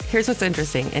Here's what's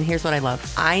interesting, and here's what I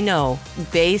love. I know,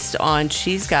 based on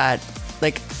she's got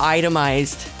like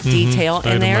itemized detail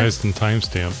in there. Itemized and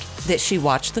time-stamped. That she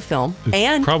watched the film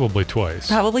and probably twice.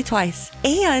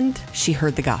 And she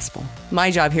heard the gospel.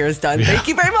 My job here is done. Yeah. Thank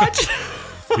you very much.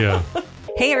 Yeah.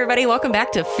 Hey, everybody. Welcome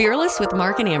back to Fearless with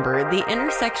Mark and Amber, the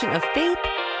intersection of faith,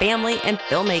 family, and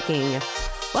filmmaking.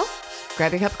 Well,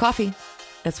 grab your cup of coffee.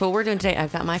 That's what we're doing today.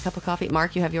 I've got my cup of coffee.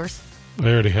 Mark, you have yours? I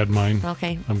already had mine.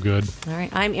 Okay. I'm good. All right.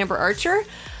 I'm Amber Archer,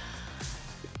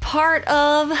 part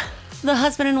of the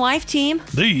husband and wife team.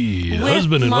 The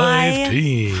husband and wife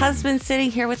team. Husband sitting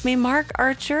here with me, Mark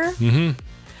Archer. Mm-hmm.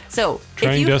 So,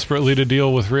 trying desperately to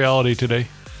deal with reality today.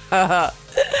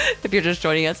 If you're just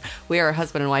joining us, we are a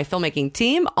husband and wife filmmaking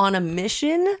team on a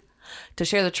mission to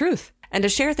share the truth and to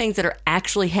share things that are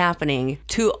actually happening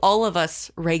to all of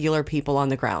us regular people on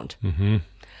the ground. Mm-hmm.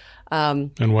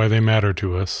 And why they matter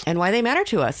to us.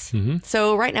 Mm-hmm.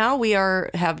 So right now we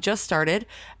have just started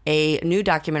a new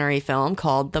documentary film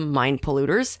called The Mind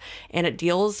Polluters, and it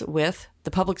deals with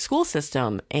the public school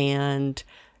system and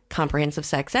comprehensive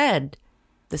sex ed,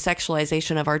 the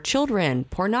sexualization of our children,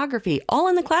 pornography, all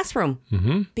in the classroom.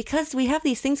 Mm-hmm. Because we have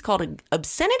these things called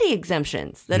obscenity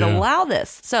exemptions that allow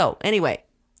this. So anyway,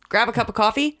 grab a cup of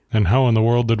coffee. And how in the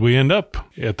world did we end up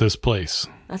at this place?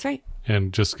 That's right.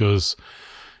 And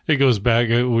it goes back.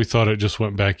 We thought it just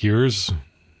went back years.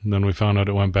 And then we found out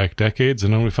it went back decades.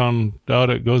 And then we found out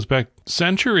it goes back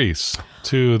centuries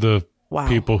to the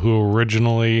people who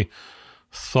originally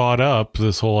thought up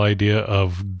this whole idea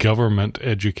of government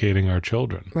educating our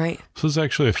children. Right. This is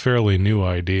actually a fairly new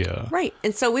idea. Right.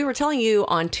 And so we were telling you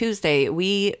on Tuesday,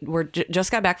 we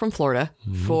just got back from Florida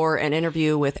for an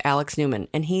interview with Alex Newman.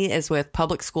 And he is with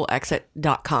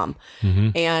publicschoolexit.com. Mm-hmm.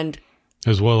 And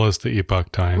as well as the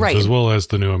Epoch Times, as well as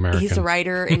the New American. He's a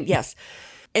writer, and yes.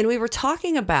 And we were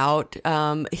talking about,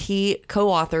 he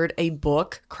co-authored a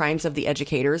book, Crimes of the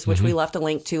Educators, which we left a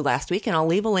link to last week. And I'll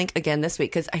leave a link again this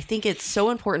week because I think it's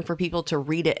so important for people to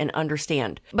read it and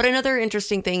understand. But another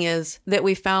interesting thing is that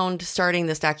we found starting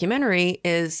this documentary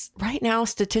is right now,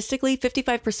 statistically,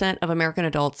 55% of American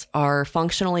adults are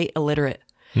functionally illiterate.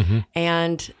 Mm-hmm.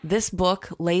 And this book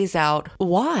lays out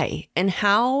why and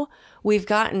how we've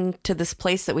gotten to this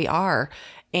place that we are.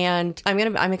 And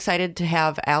I'm excited to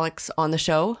have Alex on the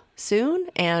show soon,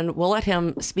 and we'll let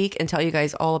him speak and tell you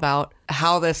guys all about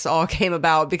how this all came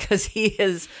about because he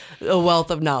is a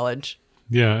wealth of knowledge.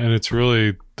 Yeah, and it's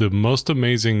really the most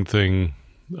amazing thing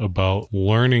about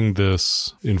learning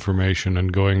this information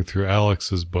and going through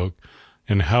Alex's book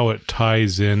and how it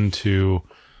ties into.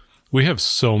 We have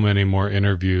so many more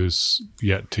interviews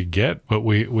yet to get, but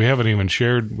we haven't even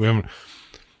shared.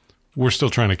 We're still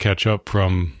trying to catch up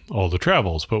from all the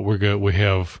travels, but we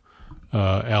have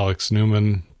Alex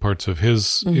Newman, parts of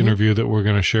his interview that we're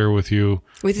going to share with you.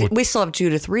 We still have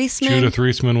Judith Reisman. Judith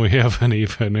Reisman, we haven't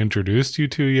even introduced you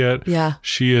to yet. Yeah.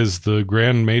 She is the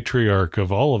grand matriarch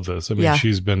of all of this. I mean,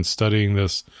 she's been studying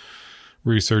this,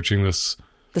 researching this.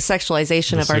 The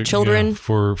sexualization of our children.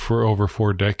 For over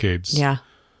 4 decades. Yeah.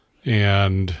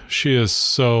 And she is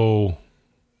so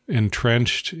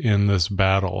entrenched in this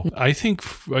battle. I think,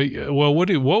 well, what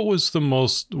are some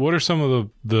of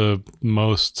the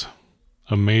most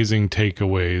amazing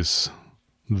takeaways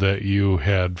that you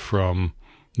had from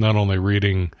not only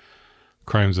reading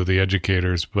Crimes of the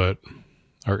Educators, but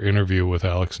our interview with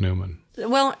Alex Newman?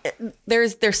 Well,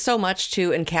 there's so much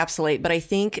to encapsulate, but I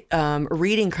think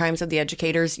reading Crimes of the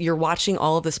Educators, you're watching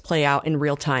all of this play out in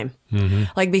real time. Mm-hmm.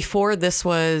 Like before, this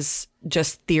was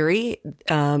just theory,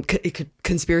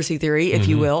 conspiracy theory, if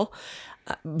you will.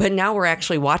 But now we're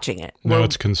actually watching it. Now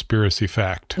it's conspiracy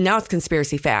fact.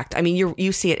 I mean,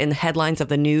 you see it in the headlines of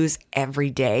the news every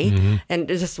day. Mm-hmm. And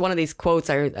it's just one of these quotes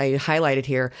I highlighted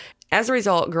here. As a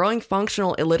result, growing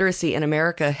functional illiteracy in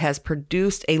America has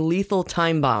produced a lethal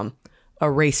time bomb. A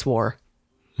race war.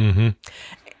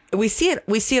 Mm-hmm. We see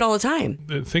it all the time.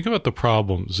 Think about the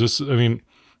problems.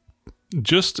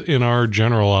 Just in our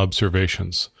general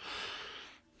observations,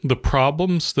 the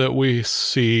problems that we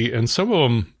see, and some of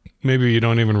them maybe you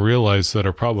don't even realize that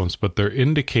are problems, but they're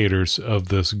indicators of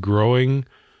this growing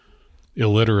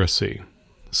illiteracy.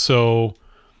 So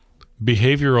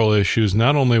behavioral issues,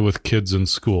 not only with kids in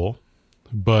school,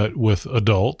 but with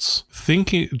adults.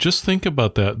 Just think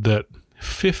about that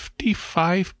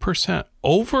 55%,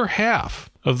 over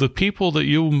half of the people that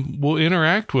you will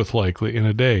interact with likely in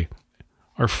a day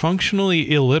are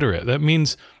functionally illiterate. That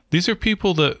means these are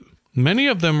people that many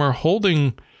of them are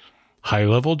holding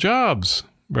high-level jobs,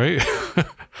 right?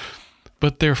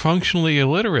 But they're functionally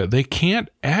illiterate. They can't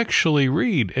actually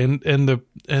read. And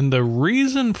the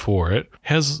reason for it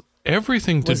has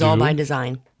everything to do... was all by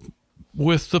design.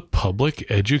 with the public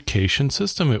education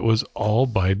system. It was all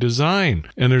by design.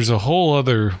 And there's a whole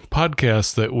other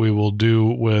podcast that we will do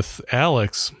with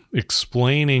Alex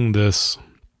explaining this,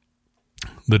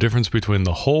 the difference between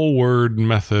the whole word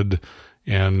method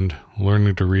and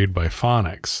learning to read by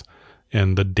phonics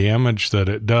and the damage that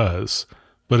it does.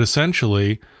 But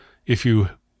essentially, if you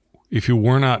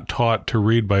were not taught to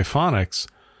read by phonics,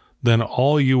 then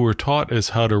all you were taught is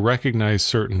how to recognize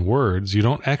certain words. You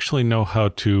don't actually know how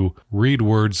to read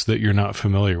words that you're not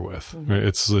familiar with. Mm-hmm.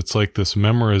 It's like this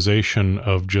memorization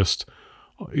of just,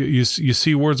 you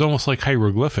see words almost like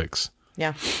hieroglyphics.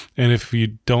 Yeah. And if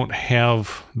you don't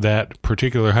have that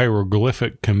particular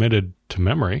hieroglyphic committed to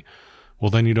memory,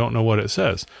 well, then you don't know what it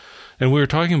says. And we were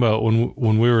talking about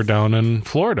when we were down in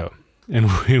Florida and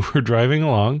we were driving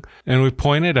along and we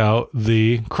pointed out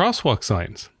the crosswalk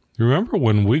signs. Remember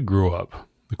when we grew up,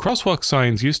 the crosswalk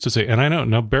signs used to say, and I know,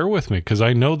 now bear with me, because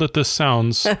I know that this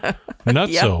sounds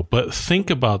nutso, but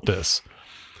think about this.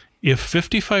 If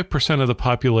 55% of the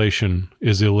population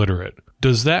is illiterate,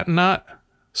 does that not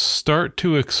start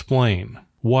to explain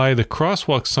why the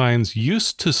crosswalk signs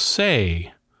used to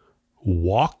say,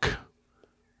 walk,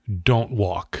 don't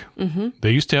walk? Mm-hmm.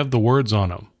 They used to have the words on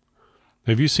them.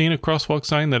 Have you seen a crosswalk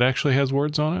sign that actually has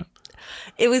words on it?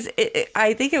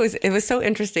 I think it was so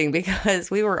interesting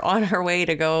because we were on our way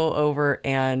to go over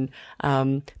and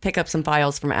pick up some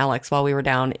files from Alex while we were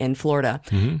down in Florida.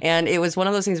 Mm-hmm. And it was one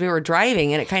of those things, we were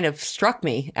driving and it kind of struck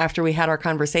me after we had our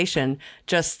conversation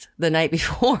just the night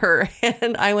before.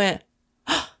 And I went,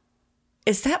 oh,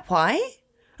 is that why? I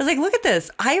was like, look at this.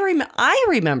 I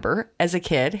remember as a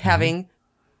kid having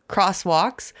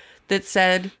crosswalks that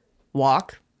said,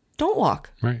 walk, don't walk.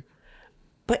 Right.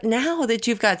 But now that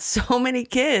you've got so many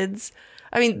kids,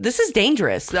 I mean, this is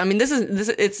dangerous. I mean,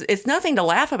 it's nothing to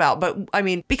laugh about. But I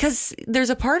mean, because there's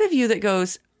a part of you that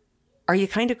goes, are you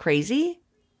kind of crazy?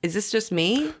 Is this just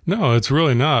me? No, it's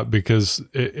really not, because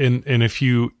if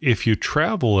you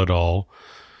travel at all,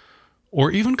 or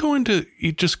even go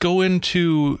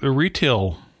into a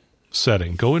retail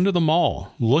setting, go into the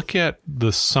mall, look at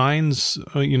the signs,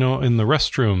 in the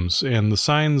restrooms and the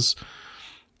signs,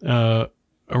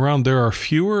 around, there are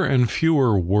fewer and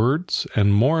fewer words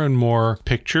and more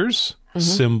pictures,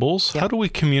 symbols. Yep. How do we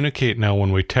communicate now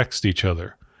when we text each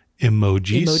other?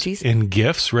 Emojis and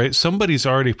GIFs, right? Somebody's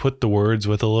already put the words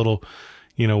with a little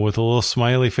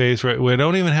smiley face, right? We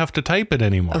don't even have to type it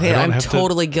anymore. Okay, I'm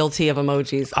totally guilty of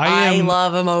emojis. I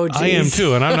love emojis. I am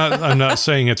too, and I'm not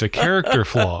saying it's a character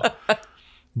flaw,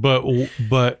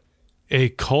 but a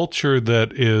culture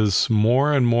that is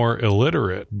more and more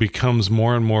illiterate becomes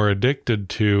more and more addicted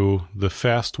to the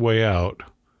fast way out,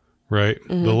 right?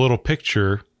 Mm-hmm. The little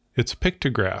picture, it's a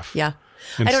pictograph. Yeah.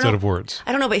 Instead of words.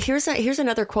 I don't know, but here's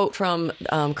another quote from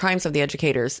Crimes of the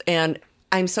Educators. And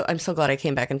I'm so glad I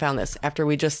came back and found this after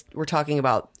we just were talking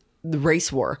about the race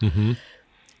war. Mm-hmm.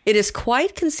 It is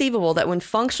quite conceivable that when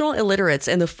functional illiterates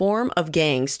in the form of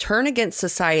gangs turn against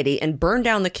society and burn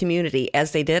down the community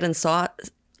as they did in South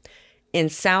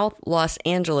Los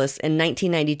Angeles in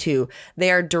 1992, they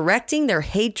are directing their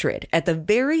hatred at the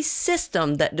very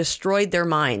system that destroyed their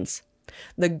minds.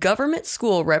 The government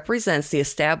school represents the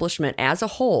establishment as a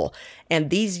whole, and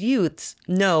these youths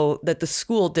know that the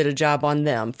school did a job on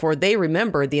them, for they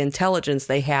remember the intelligence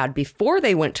they had before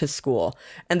they went to school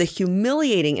and the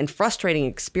humiliating and frustrating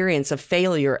experience of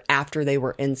failure after they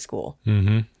were in school.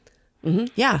 Mm-hmm. Mm-hmm.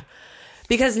 Yeah.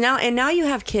 Because now you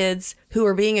have kids who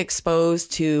are being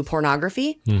exposed to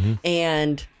pornography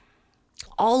and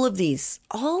all of these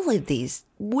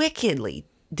wickedly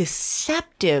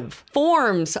deceptive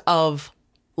forms of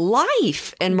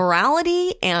life and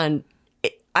morality, and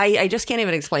I just can't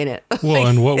even explain it. Well,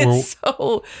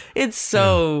 and it's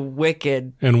so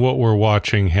wicked. And what we're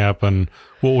watching happen,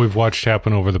 what we've watched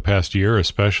happen over the past year,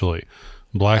 especially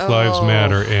Black Lives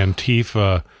Matter,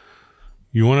 Antifa.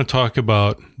 You want to talk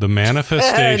about the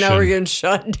manifestation? Now we're getting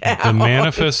shut down. The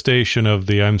manifestation of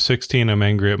the "I'm 16, I'm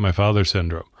angry at my father"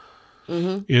 syndrome.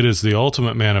 Mm-hmm. It is the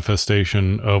ultimate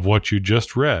manifestation of what you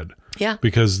just read. Yeah.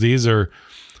 Because these are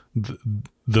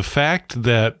the fact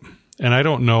that, and I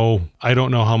don't know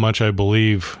how much I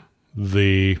believe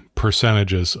the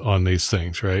percentages on these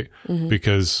things, right? Mm-hmm.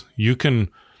 Because you can,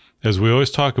 as we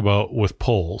always talk about with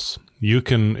polls, you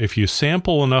can, if you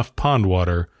sample enough pond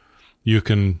water, you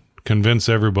can convince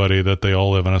everybody that they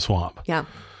all live in a swamp. Yeah.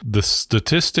 The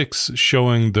statistics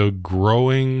showing the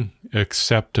growing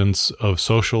acceptance of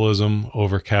socialism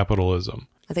over capitalism.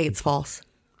 I think it's false.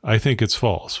 I think it's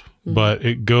false. Mm-hmm. But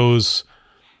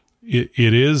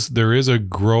there is a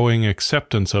growing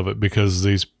acceptance of it because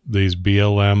these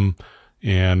BLM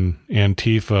and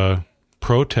Antifa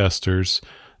protesters,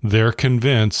 They're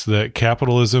convinced that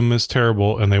capitalism is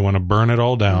terrible and they want to burn it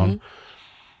all down.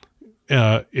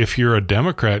 If you're a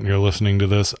Democrat and you're listening to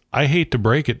this, I hate to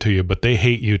break it to you, but they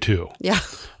hate you too. Yeah.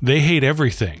 They hate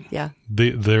everything. Yeah.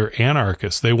 They're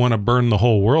anarchists. They want to burn the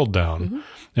whole world down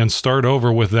and start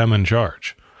over with them in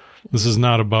charge. This is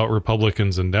not about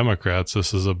Republicans and Democrats.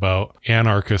 This is about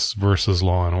anarchists versus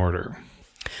law and order.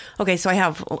 Okay, so I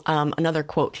have another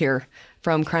quote here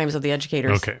from Crimes of the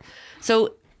Educators. Okay.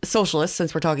 So socialists,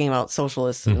 since we're talking about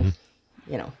socialists and,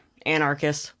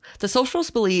 anarchists, the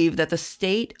socialists believe that the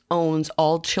state owns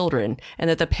all children and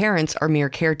that the parents are mere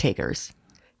caretakers.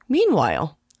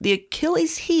 Meanwhile, the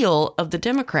Achilles heel of the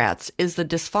Democrats is the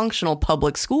dysfunctional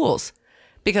public schools.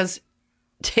 Because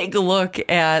take a look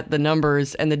at the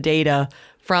numbers and the data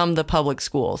from the public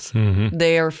schools.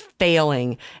 They are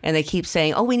failing, and they keep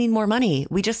saying, oh, we need more money.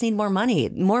 We just need more money.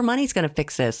 More money's going to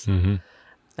fix this. And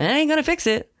it ain't going to fix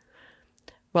it.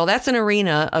 Well, that's an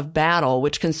arena of battle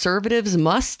which conservatives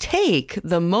must take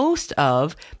the most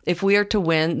of if we are to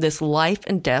win this life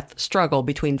and death struggle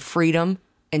between freedom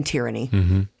and tyranny.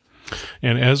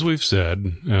 And as we've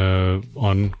said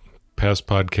on past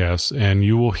podcasts, and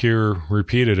you will hear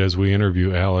repeated as we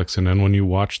interview Alex, and then when you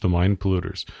watch The Mind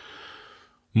Polluters,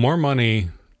 more money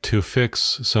to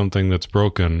fix something that's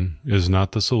broken is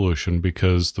not the solution,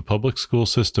 because the public school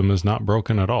system is not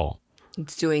broken at all.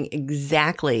 It's doing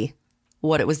exactly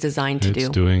what it was designed to do. It's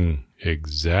doing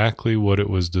exactly what it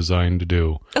was designed to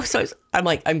do. Oh, so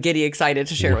I'm getting excited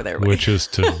to share with everybody. Which is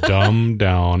to dumb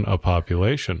down a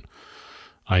population.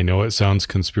 I know it sounds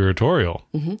conspiratorial,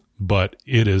 but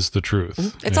it is the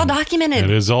truth. It's all documented. It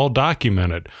is all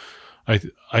documented.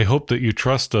 I hope that you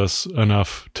trust us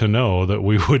enough to know that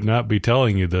we would not be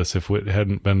telling you this if it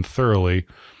hadn't been thoroughly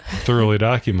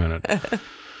documented.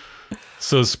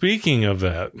 So speaking of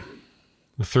that,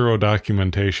 the thorough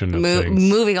documentation of things.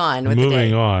 Moving on with the day.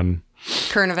 Moving on.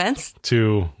 Current events?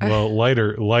 To,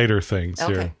 lighter things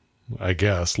here. I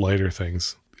guess, lighter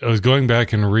things. I was going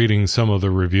back and reading some of the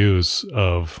reviews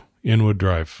of Inwood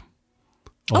Drive.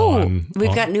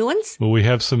 We've got new ones? Well, we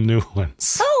have some new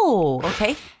ones. Oh,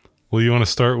 okay. Well, you want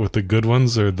to start with the good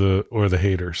ones or the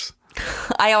haters?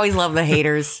 I always love the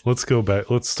haters. Let's go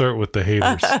back. Let's start with the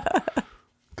haters,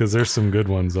 because there's some good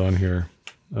ones on here.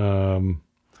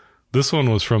 This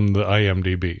one was from the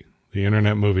IMDb, the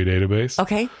Internet Movie Database.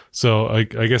 Okay. So I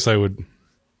guess I would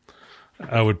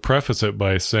preface it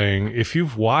by saying, if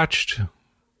you've watched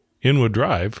Inwood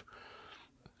Drive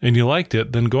and you liked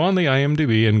it, then go on the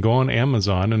IMDb and go on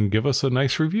Amazon and give us a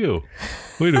nice review.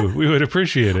 We would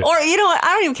appreciate it. Or, you know what? I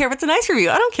don't even care if it's a nice review.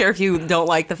 I don't care if you don't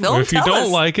like the film. Or if you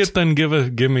don't like it, then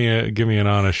give me an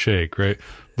honest shake, right?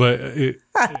 But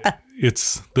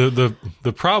it's the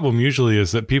problem usually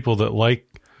is that people that like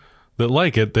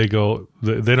it, they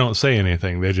don't say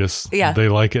anything. They just they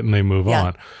like it and they move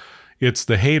on. It's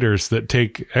the haters that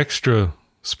take extra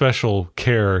special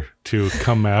care to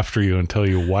come after you and tell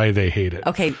you why they hate it.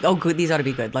 Okay. Oh, good. These ought to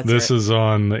be good. This is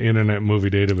on the Internet Movie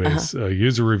Database.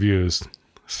 User reviews,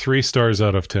 3 stars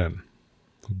out of 10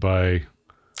 by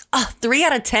 3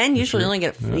 out of 10. Usually only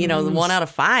get 1 out of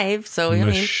 5. So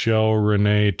Michelle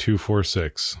Renee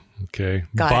 246. Okay.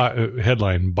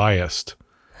 Headline: biased,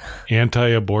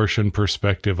 anti-abortion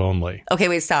perspective only. Okay,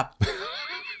 wait, stop.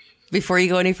 Before you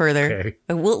go any further, okay.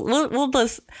 we'll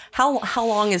just, how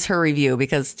long is her review?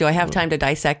 Because do I have time to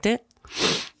dissect it?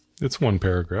 It's 1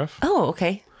 paragraph. Oh,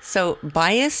 okay. So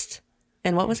biased,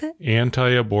 and what was it?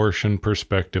 Anti-abortion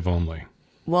perspective only.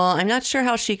 Well, I'm not sure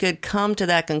how she could come to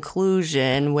that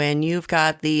conclusion when you've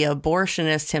got the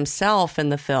abortionist himself in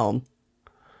the film,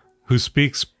 who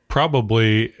speaks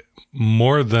probably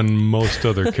more than most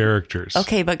other characters.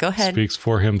 Okay, but go ahead. Speaks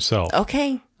for himself.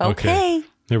 Okay.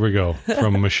 Here we go.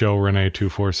 From Michelle Renee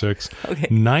 246. Okay.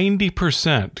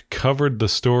 90% covered the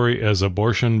story as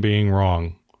abortion being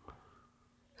wrong.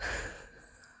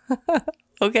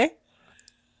 Okay.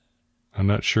 I'm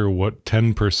not sure what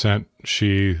 10%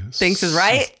 she thinks is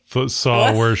right.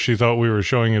 Saw where she thought we were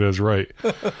showing it as right.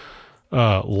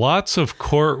 Lots of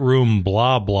courtroom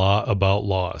blah blah about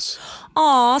laws.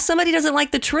 Aw, somebody doesn't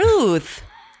like the truth.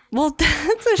 Well,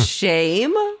 that's a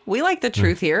shame. We like the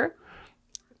truth here.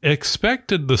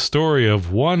 Expected the story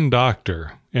of one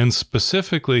doctor, and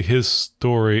specifically his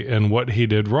story and what he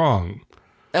did wrong.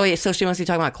 Oh, yeah, so she must be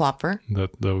talking about Klopfer.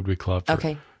 That would be Klopfer.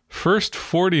 Okay. First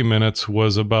 40 minutes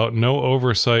was about no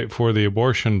oversight for the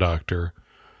abortion doctor.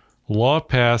 Law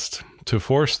passed to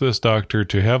force this doctor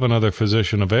to have another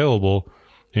physician available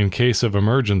in case of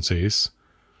emergencies.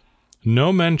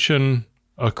 No mention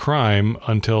a crime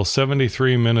until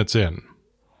 73 minutes in.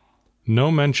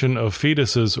 No mention of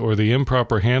fetuses or the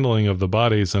improper handling of the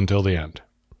bodies until the end.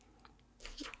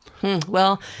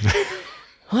 Well,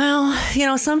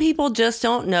 some people just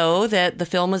don't know that the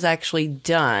film was actually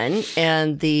done,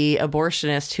 and the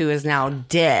abortionist who is now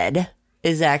dead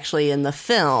is actually in the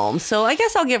film. So I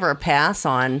guess I'll give her a pass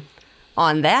on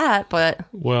that. But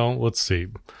well, let's see.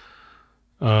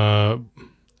 But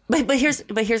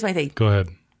here's my thing. Go ahead.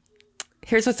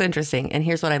 Here's what's interesting, and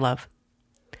here's what I love.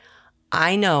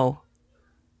 I know,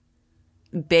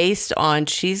 based on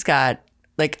she's got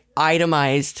like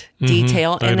itemized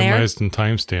detail in there, itemized and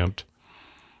time-stamped,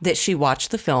 that she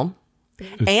watched the film,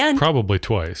 and probably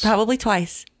twice,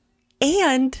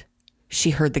 and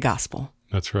she heard the gospel.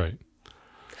 That's right.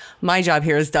 My job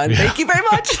here is done. Yeah. Thank you very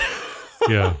much.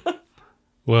 Yeah.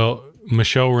 Well,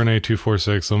 Michelle Renee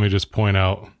 246. Let me just point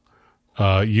out,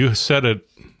 you said it.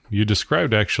 You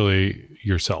described actually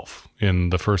yourself in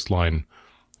the first line.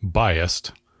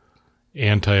 Biased,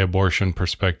 anti-abortion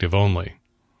perspective only.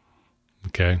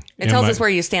 Okay. It tells us where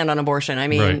you stand on abortion. I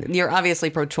mean, right. You're obviously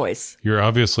pro-choice.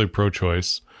 That's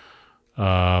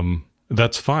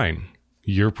fine.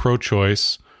 You're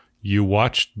pro-choice. You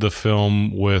watched the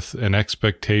film with an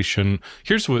expectation.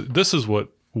 This is my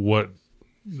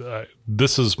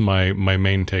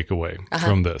main takeaway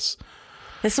from this.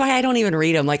 That's why I don't even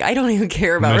read them. Like, I don't even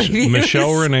care about reviews.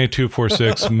 Michelle Renee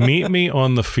 246, meet me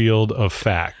on the field of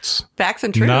facts. Facts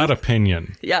and truth. Not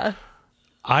opinion. Yeah.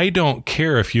 I don't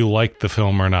care if you like the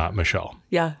film or not, Michelle.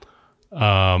 Yeah.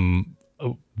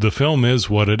 The film is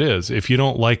what it is. If you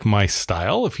don't like my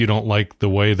style, if you don't like the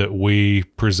way that we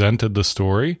presented the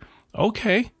story,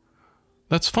 okay.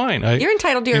 That's fine. You're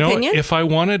entitled to your opinion. If I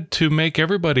wanted to make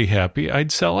everybody happy,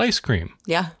 I'd sell ice cream.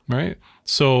 Yeah. Right?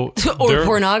 So or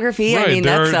pornography. Right, I mean,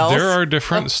 that sells. There are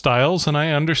different styles, and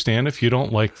I understand if you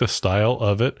don't like the style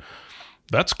of it,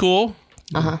 that's cool.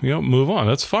 Move on.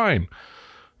 That's fine.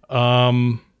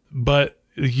 But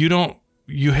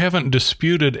you haven't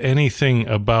disputed anything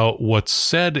about what's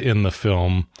said in the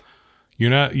film.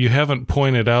 You haven't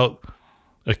pointed out,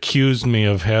 accused me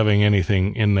of having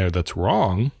anything in there that's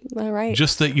wrong. All right.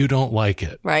 Just that you don't like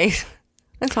it. Right.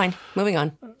 That's fine. Moving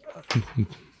on.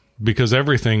 Because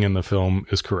everything in the film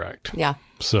is correct. Yeah.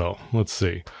 So let's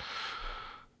see.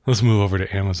 Let's move over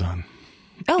to Amazon.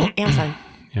 Oh, Amazon.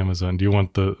 Amazon. Do you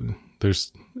want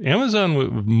there's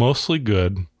Amazon mostly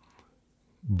good,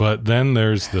 but then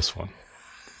there's this one.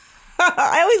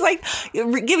 I always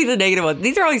give me the negative one.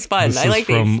 These are always fun. This I like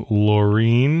these. From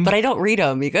Laureen. But I don't read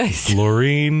them, you guys.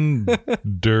 Laureen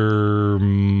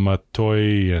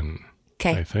Dermatoyan.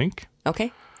 Okay. I think.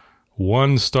 Okay.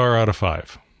 1 star out of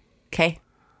 5. Okay.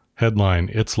 Headline,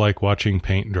 it's like watching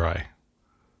paint dry.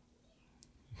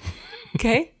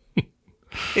 Okay.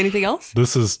 Anything else?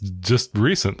 This is just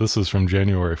recent. This is from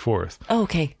January 4th. Oh,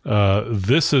 okay.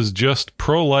 This is just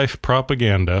pro-life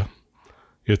propaganda.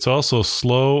 It's also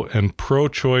slow, and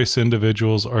pro-choice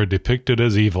individuals are depicted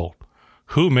as evil.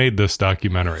 Who made this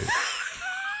documentary?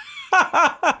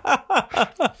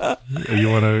 You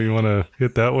wanna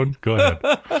hit that one? Go ahead.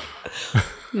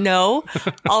 No.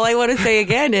 All I want to say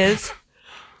again is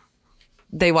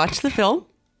they watched the film.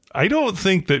 I don't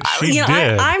think that she did.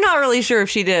 I'm not really sure if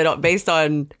she did based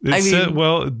on...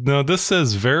 this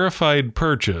says verified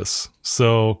purchase.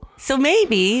 So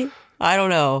maybe... I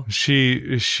don't know.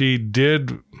 She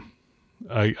did.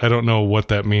 I don't know what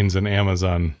that means in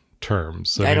Amazon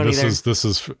terms. I don't either. This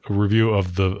is a review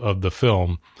of the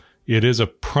film. It is a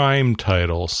Prime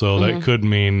title, so that could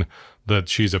mean that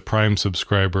she's a Prime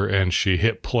subscriber and she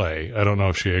hit play. I don't know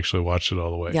if she actually watched it all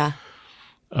the way. Yeah.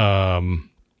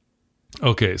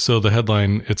 Okay, so the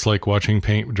headline, it's like watching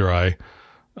paint dry.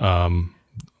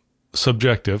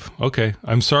 Subjective. Okay.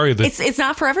 I'm sorry that it's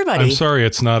not for everybody. I'm sorry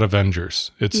it's not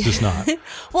Avengers. It's just not.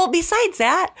 Well, besides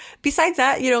that,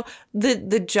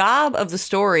 the job of the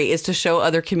story is to show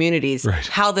other communities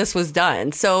how this was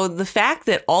done. So the fact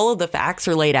that all of the facts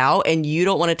are laid out and you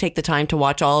don't want to take the time to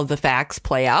watch all of the facts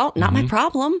play out, not my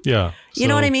problem. Yeah. You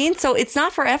know what I mean? So it's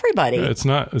not for everybody. It's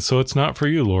not for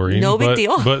you, Lori. No big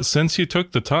deal. But since you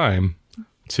took the time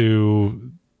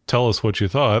to tell us what you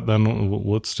thought, then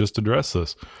let's just address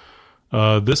this.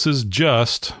 This is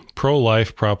just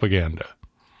pro-life propaganda.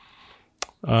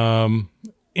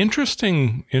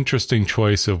 Interesting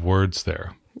choice of words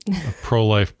there.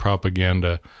 Pro-life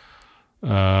propaganda.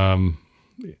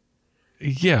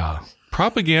 Yeah.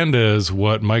 Propaganda is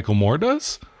what Michael Moore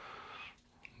does.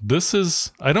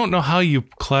 I don't know how you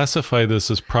classify this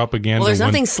as propaganda. Well, there's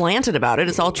nothing slanted about it.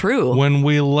 It's all true. When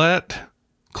we let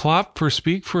Klopfer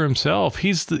speak for himself,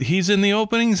 he's in the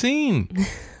opening scene.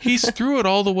 He's through it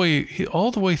all the way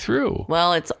through.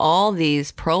 Well, it's all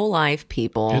these pro-life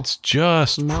people. It's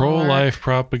just pro-life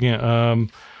propaganda.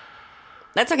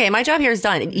 That's okay. My job here is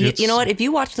done. You know what? If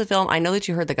you watch the film, I know that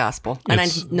you heard the gospel, and I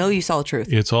know you saw the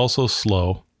truth. It's also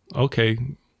slow. Okay.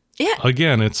 Yeah.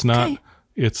 Again, it's not. Okay.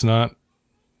 It's not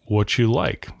what you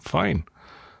like. Fine.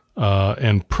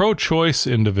 And pro-choice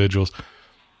individuals,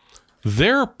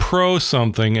 they're pro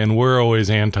something, and we're always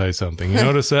anti something. You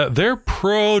notice that? They're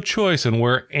pro-choice, and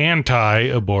we're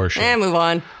anti-abortion. Move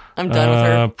on. I'm done with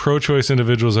her. Pro-choice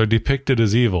individuals are depicted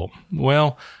as evil.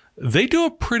 Well, they do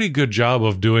a pretty good job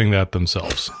of doing that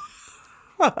themselves.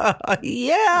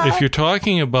 Yeah. If you're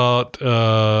talking about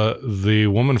the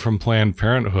woman from Planned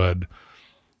Parenthood,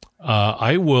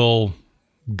 I will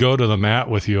go to the mat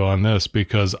with you on this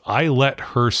because I let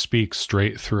her speak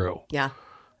straight through. Yeah.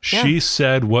 She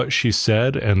said what she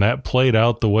said, and that played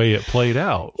out the way it played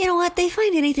out. You know what? They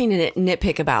find anything to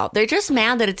nitpick about. They're just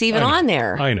mad that it's even on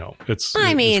there. I know. It's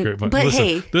great. But listen,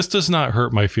 hey. this does not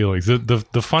hurt my feelings.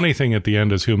 The funny thing at the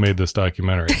end is who made this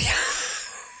documentary.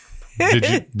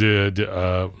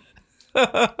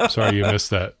 Sorry you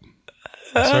missed that.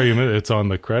 Sorry you missed it. It's on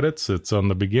the credits. It's on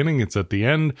the beginning. It's at the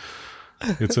end.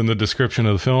 It's in the description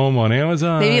of the film on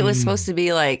Amazon. Maybe it was supposed to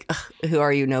be like, who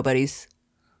are you, nobodies?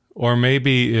 Or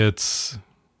maybe it's,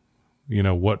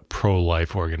 what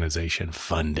pro-life organization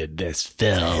funded this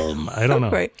film? I don't know.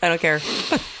 Right. I don't care.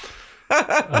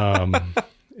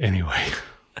 Anyway,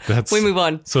 we move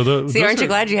on. So aren't you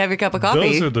glad you have your cup of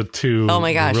coffee? Those are the two. Oh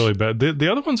my gosh, really bad.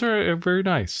 The other ones are very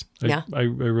nice. I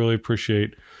really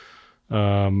appreciate.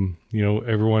 Everyone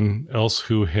else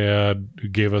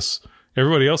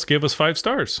everybody else gave us 5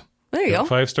 stars. There you go.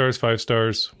 5 stars, 5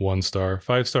 stars, 1 star,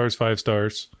 5 stars, 5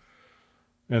 stars.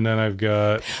 And then I've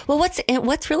got... Well,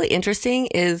 what's really interesting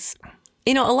is,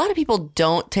 a lot of people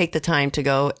don't take the time to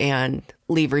go and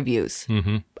leave reviews.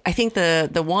 Mm-hmm. I think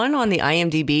the one on the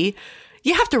IMDb,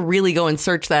 you have to really go and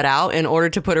search that out in order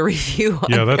to put a review on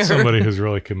Yeah, that's there. somebody who's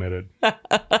really committed.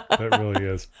 That really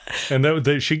is.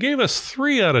 And she gave us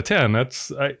 3 out of 10.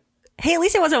 Hey, at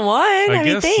least it wasn't 1. I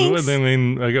mean, thanks.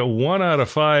 I got 1 out of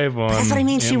 5 on That's what I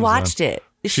mean. Amazon. She watched it.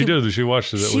 She did. She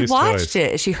watched it at least twice. She watched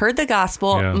it. She heard the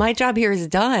gospel. Yeah. My job here is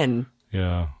done.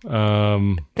 Yeah.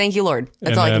 Thank you, Lord.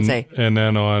 That's all I can say. And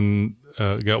then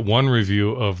got 1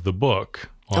 review of the book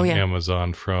on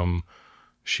Amazon from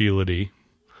Sheila D.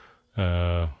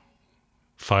 5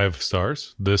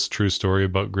 stars. This true story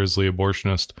about grisly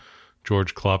abortionist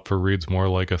George Klopfer reads more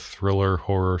like a thriller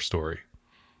horror story.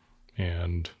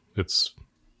 And it's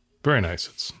very nice.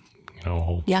 It's, a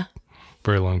whole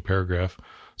very long paragraph.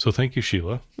 So thank you,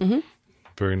 Sheila. Mm-hmm.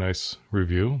 Very nice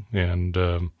review. And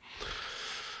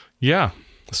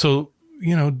so,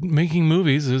 making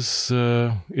movies is,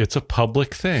 it's a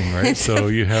public thing, right? So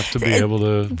you have to be able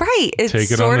to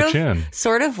take it on the chin.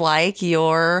 Sort of like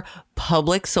your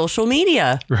public social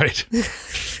media. Right.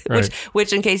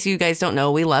 Which, in case you guys don't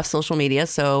know, we left social media.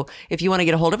 So if you want to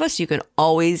get a hold of us, you can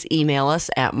always email us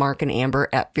at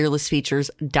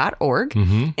markandamber@fearlessfeatures.org.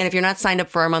 Mm-hmm. And if you're not signed up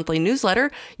for our monthly newsletter,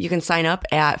 you can sign up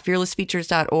at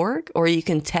fearlessfeatures.org, or you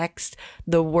can text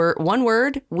one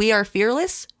word, "We Are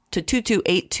Fearless," to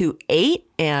 22828,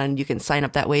 and you can sign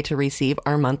up that way to receive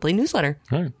our monthly newsletter.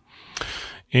 Right.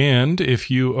 And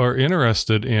if you are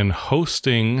interested in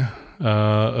hosting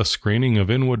a screening of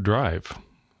Inwood Drive,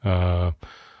 and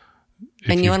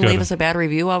you want to leave us a bad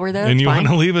review while we're there, and you want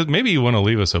to leave it, maybe you want to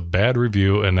leave us a bad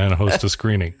review and then host a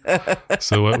screening,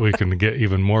 so that we can get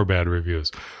even more bad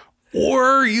reviews.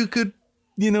 Or you could,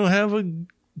 you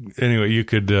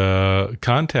could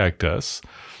contact us.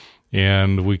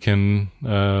 And we can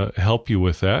help you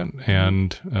with that,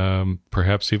 and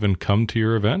perhaps even come to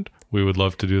your event. We would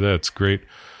love to do that. It's a great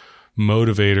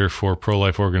motivator for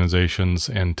pro-life organizations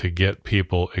and to get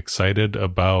people excited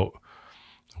about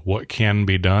what can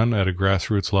be done at a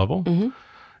grassroots level. Mm-hmm.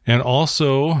 And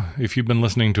also, if you've been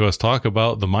listening to us talk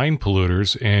about the mind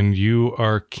polluters and you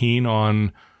are keen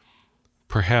on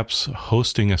perhaps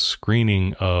hosting a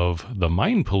screening of the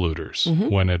mind polluters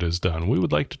when it is done, we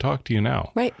would like to talk to you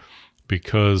now. Right.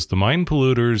 Because the mind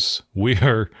polluters, we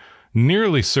are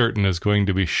nearly certain, is going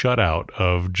to be shut out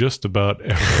of just about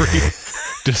every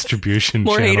distribution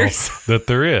channel haters that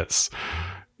there is.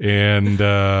 And,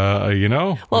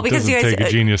 it doesn't take a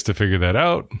genius to figure that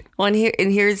out. Well, and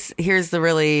here's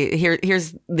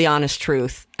the honest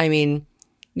truth. I mean,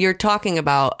 you're talking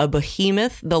about a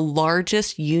behemoth, the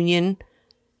largest union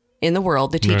in the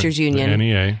world, the teachers union, the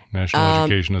NEA, National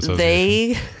Education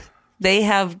Association.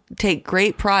 They take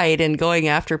great pride in going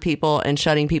after people and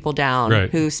shutting people down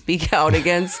who speak out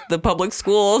against the public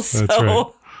schools. That's right.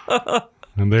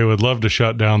 And they would love to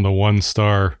shut down the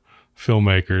 1-star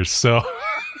filmmakers. So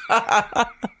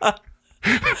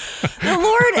The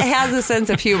Lord has a sense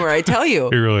of humor, I tell you.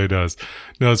 He really does.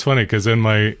 No, it's funny because in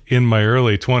my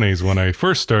early 20s, when I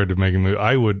first started making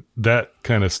movies, that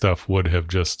kind of stuff would have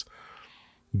just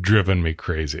driven me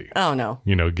crazy. Oh no.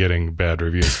 Getting bad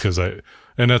reviews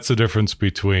and that's the difference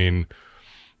between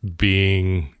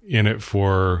being in it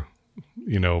for,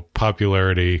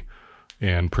 popularity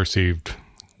and perceived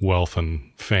wealth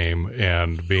and fame,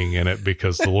 and being in it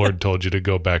because the Lord told you to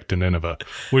go back to Nineveh,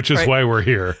 which is why we're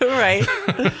here. Right.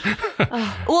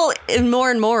 Well, and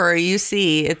more you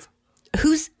see it's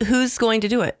who's going to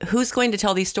do it? Who's going to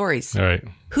tell these stories? All right.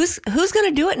 Who's going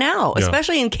to do it now,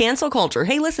 especially in cancel culture?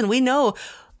 Hey, listen, we know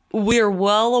we're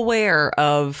well aware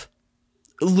of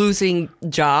losing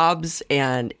jobs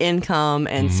and income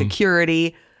and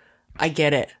security. I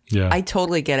get it. Yeah. I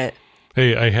totally get it.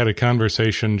 Hey, I had a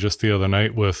conversation just the other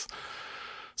night with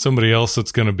somebody else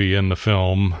that's going to be in the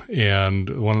film,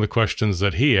 and one of the questions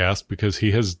that he asked, because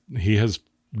he has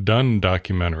done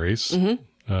documentaries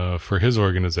for his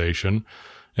organization,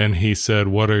 and he said,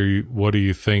 "What do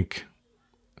you think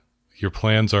your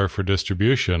plans are for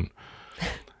distribution?"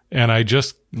 And I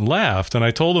just laughed, and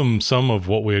I told him some of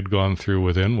what we had gone through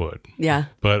with Inwood. Yeah.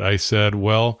 But I said,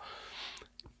 well,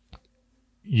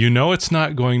 it's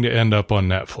not going to end up on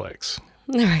Netflix.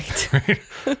 Right.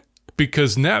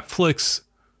 Because Netflix,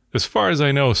 as far as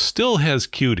I know, still has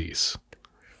cuties.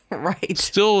 Right.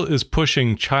 Still is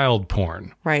pushing child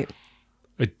porn. Right.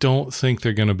 I don't think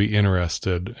they're going to be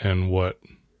interested in what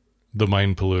The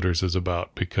Mind Polluters is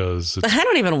about, because I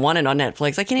don't even want it on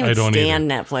Netflix. I can't even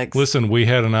stand Netflix. Listen, we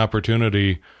had an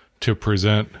opportunity to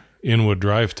present Inwood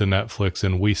Drive to Netflix,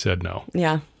 and we said no.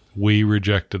 Yeah. We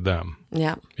rejected them.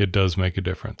 Yeah. It does make a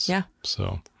difference. Yeah.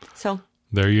 So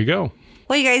there you go.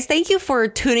 Well, you guys, thank you for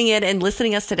tuning in and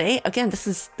listening to us today. Again, this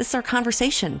is our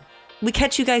conversation. We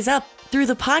catch you guys up through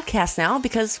the podcast now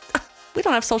because we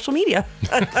don't have social media.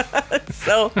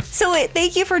 So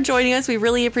thank you for joining us. We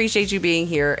really appreciate you being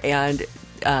here, and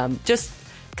just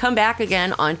come back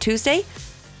again on Tuesday.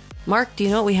 Mark, do you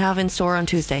know what we have in store on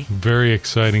Tuesday? Very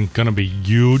exciting. Going to be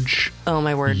huge. Oh,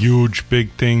 my word. Huge,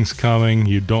 big things coming.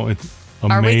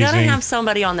 Amazing. Are we going to have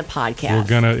somebody on the podcast?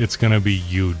 It's going to be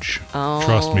huge. Oh,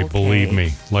 trust me, okay. believe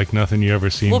me. Like nothing you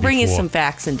ever seen before. We'll bring you some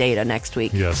facts and data next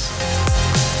week. Yes.